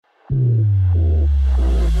This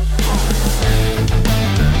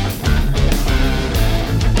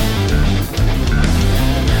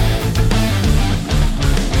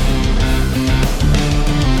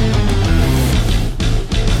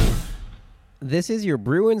is your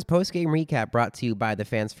Bruins post-game recap brought to you by the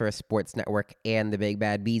Fans First Sports Network and the Big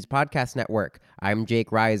Bad Bees Podcast Network. I'm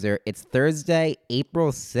Jake Reiser. It's Thursday,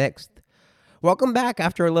 April 6th. Welcome back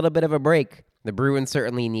after a little bit of a break. The Bruins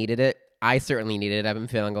certainly needed it. I certainly needed it. I've been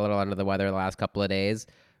feeling a little under the weather the last couple of days.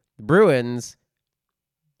 The Bruins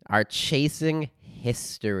are chasing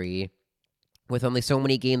history. With only so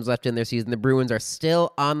many games left in their season, the Bruins are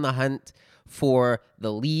still on the hunt for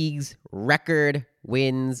the league's record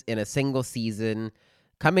wins in a single season.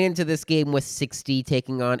 Coming into this game with 60,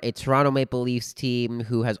 taking on a Toronto Maple Leafs team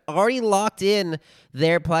who has already locked in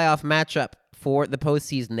their playoff matchup for the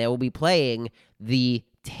postseason. They will be playing the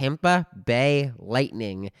Tampa Bay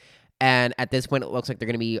Lightning. And at this point, it looks like they're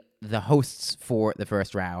going to be the hosts for the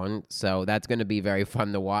first round. So that's going to be very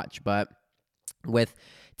fun to watch. But with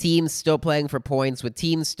teams still playing for points, with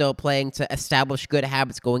teams still playing to establish good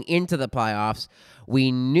habits going into the playoffs,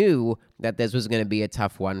 we knew that this was going to be a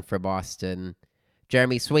tough one for Boston.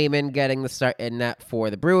 Jeremy Swayman getting the start in net for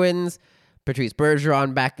the Bruins. Patrice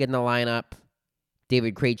Bergeron back in the lineup.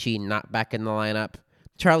 David Krejci not back in the lineup.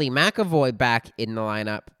 Charlie McAvoy back in the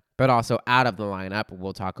lineup, but also out of the lineup.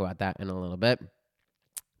 We'll talk about that in a little bit.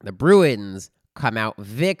 The Bruins come out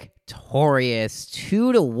victorious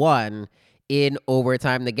 2-1 in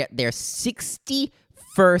overtime to get their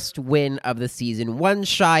 61st win of the season, one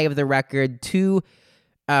shy of the record,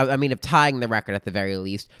 of tying the record at the very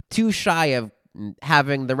least, two shy of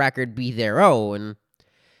having the record be their own.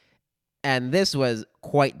 And this was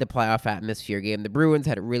quite the playoff atmosphere game. The Bruins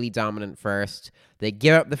had a really dominant first. They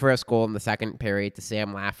give up the first goal in the second period to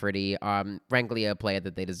Sam Lafferty. Frankly, a play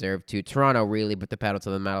that they deserved to. Toronto really put the pedal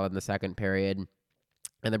to the metal in the second period.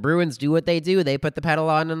 And the Bruins do what they do. They put the pedal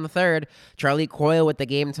on in the third. Charlie Coyle with the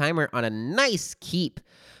game timer on a nice keep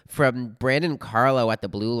from Brandon Carlo at the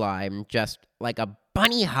blue line. Just like a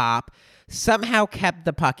bunny hop. Somehow kept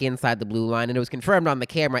the puck inside the blue line. And it was confirmed on the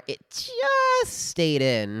camera. It just stayed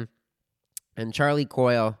in. And Charlie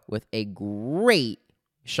Coyle with a great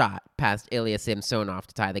shot past Ilya Samsonov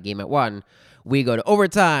to tie the game at 1. We go to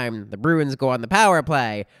overtime. The Bruins go on the power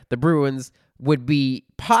play. The Bruins would be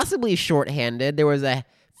possibly shorthanded. There was a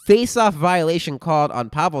face-off violation called on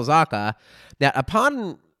Pavel Zacha that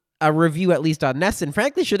upon a review, at least on Nesson,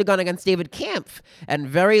 frankly should have gone against David Kampf. And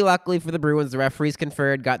very luckily for the Bruins, the referees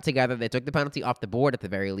conferred, got together. They took the penalty off the board at the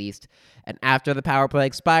very least. And after the power play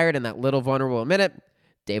expired in that little vulnerable minute,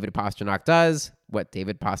 David Pastrnak does what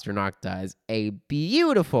David Pastrnak does. A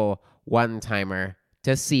beautiful one-timer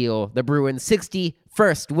to seal the Bruins'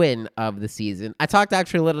 61st win of the season. I talked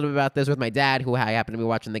actually a little bit about this with my dad, who I happened to be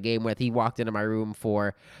watching the game with. He walked into my room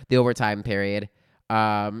for the overtime period.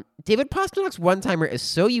 David Pastrnak's one-timer is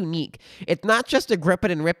so unique. It's not just a grip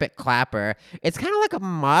it and rip it clapper. It's kind of like a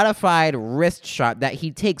modified wrist shot that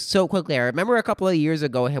he takes so quickly. I remember a couple of years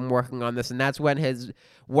ago him working on this, and that's when his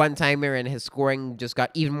one-timer and his scoring just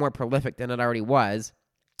got even more prolific than it already was.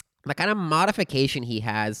 The kind of modification he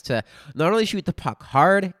has to not only shoot the puck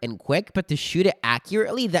hard and quick, but to shoot it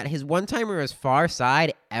accurately, that his one-timer is far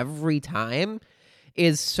side every time,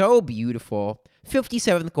 is so beautiful.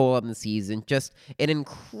 57th goal of the season, just an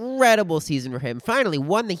incredible season for him. Finally,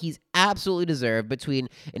 one that he's absolutely deserved between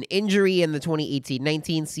an injury in the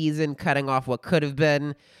 2018-19 season, cutting off what could have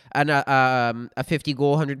been a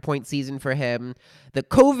 50-goal, 100-point season for him. The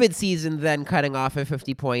COVID season then cutting off a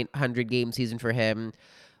 50-point, 100-game season for him.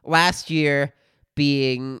 Last year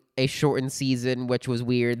being a shortened season, which was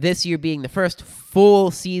weird. This year being the first full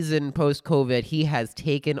season post-COVID, he has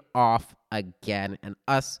taken off again. And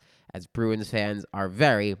us as Bruins fans are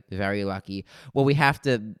very, very lucky. What we have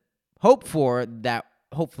to hope for that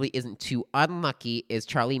hopefully isn't too unlucky is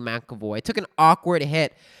Charlie McAvoy. Took an awkward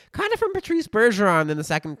hit, kind of from Patrice Bergeron in the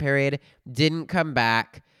second period. Didn't come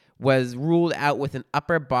back. Was ruled out with an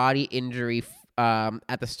upper body injury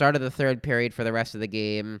at the start of the third period for the rest of the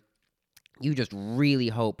game. You just really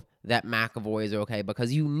hope that McAvoy is okay,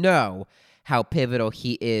 because you know how pivotal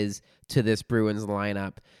he is to this Bruins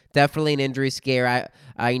lineup. Definitely an injury scare.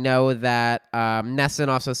 I know that Nesson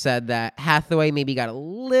also said that Hathaway maybe got a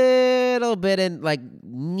little bit in like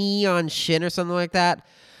knee on shin or something like that.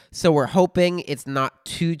 So we're hoping it's not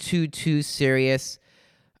too serious.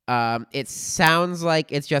 It sounds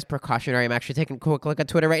like it's just precautionary. I'm actually taking a quick look at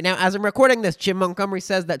Twitter right now. As I'm recording this, Jim Montgomery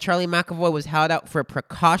says that Charlie McAvoy was held out for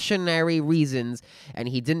precautionary reasons, and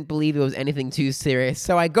he didn't believe it was anything too serious.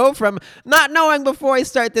 So I go from not knowing before I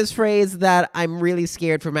start this phrase that I'm really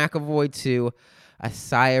scared for McAvoy to a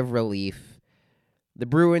sigh of relief. The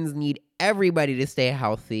Bruins need everybody to stay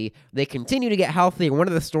healthy. They continue to get healthy. And one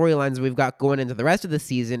of the storylines we've got going into the rest of the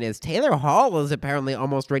season is Taylor Hall is apparently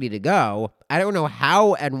almost ready to go. I don't know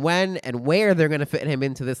how and when and where they're going to fit him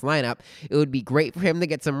into this lineup. It would be great for him to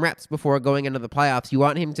get some reps before going into the playoffs. You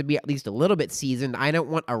want him to be at least a little bit seasoned. I don't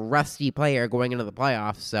want a rusty player going into the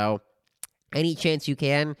playoffs. So any chance you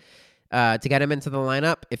can to get him into the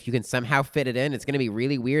lineup, if you can somehow fit it in, it's going to be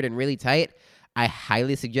really weird and really tight. I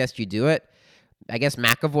highly suggest you do it. I guess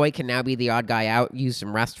McAvoy can now be the odd guy out, use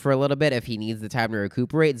some rest for a little bit if he needs the time to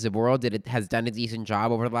recuperate. Zboril has done a decent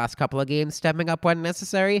job over the last couple of games, stepping up when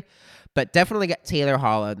necessary. But definitely get Taylor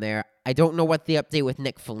Hall in there. I don't know what the update with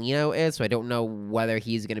Nick Foligno is, so I don't know whether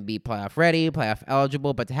he's going to be playoff ready, playoff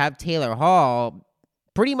eligible. But to have Taylor Hall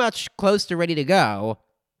pretty much close to ready to go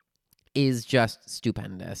is just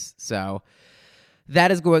stupendous. So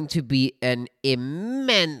that is going to be an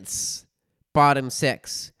immense bottom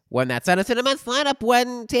six when that's on. It's an immense lineup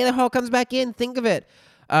when Taylor Hall comes back in. Think of it.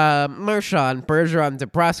 Marchand, Bergeron,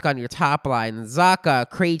 DeBrusk on your top line. Zacha,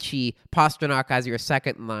 Krejci, Pastrnak as your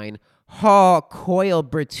second line. Hall, Coyle,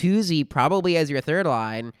 Bertuzzi probably as your third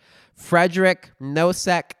line. Frederick,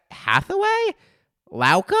 Nosek, Hathaway,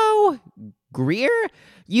 Lauko, Greer.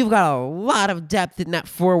 You've got a lot of depth in that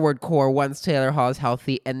forward core once Taylor Hall is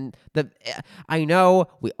healthy. And I know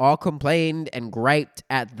we all complained and griped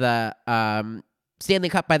at the Stanley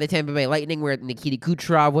Cup by the Tampa Bay Lightning, where Nikita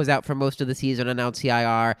Kucherov was out for most of the season on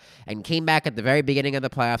LTIR and came back at the very beginning of the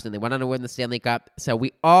playoffs, and they went on to win the Stanley Cup. So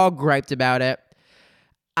we all griped about it.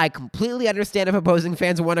 I completely understand if opposing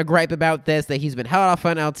fans want to gripe about this, that he's been held off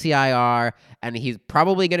on LTIR, and he's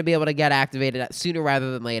probably going to be able to get activated sooner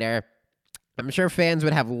rather than later. I'm sure fans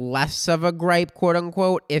would have less of a gripe,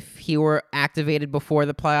 quote-unquote, if he were activated before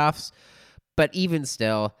the playoffs. But even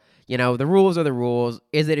still, the rules are the rules.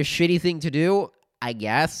 Is it a shitty thing to do? I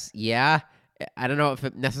guess, yeah. I don't know if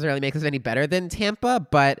it necessarily makes us any better than Tampa,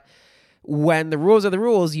 but when the rules are the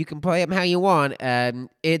rules, you can play them how you want, and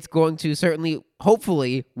it's going to certainly,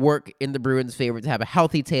 hopefully, work in the Bruins' favor to have a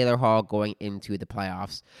healthy Taylor Hall going into the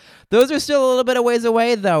playoffs. Those are still a little bit of ways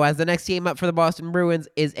away, though, as the next game up for the Boston Bruins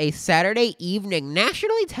is a Saturday evening,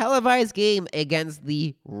 nationally televised game against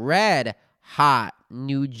the red-hot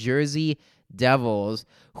New Jersey Devils,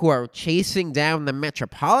 who are chasing down the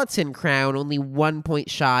Metropolitan Crown, only 1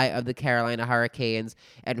 point shy of the Carolina Hurricanes,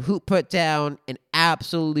 and who put down an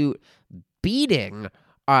absolute beating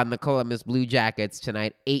on the Columbus Blue Jackets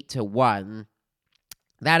tonight, 8-1.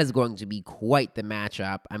 That is going to be quite the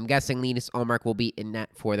matchup. I'm guessing Linus Ullmark will be in net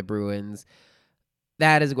for the Bruins.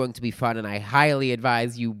 That is going to be fun, and I highly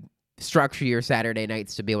advise you structure your Saturday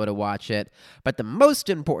nights to be able to watch it. But the most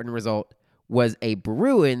important result was a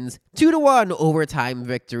Bruins 2-1 overtime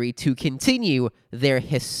victory to continue their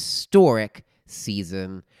historic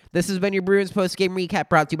season. This has been your Bruins post-game recap,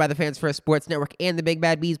 brought to you by the Fans First Sports Network and the Big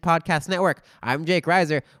Bad Bees Podcast Network. I'm Jake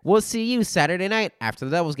Reiser. We'll see you Saturday night after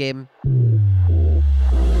the Devils game.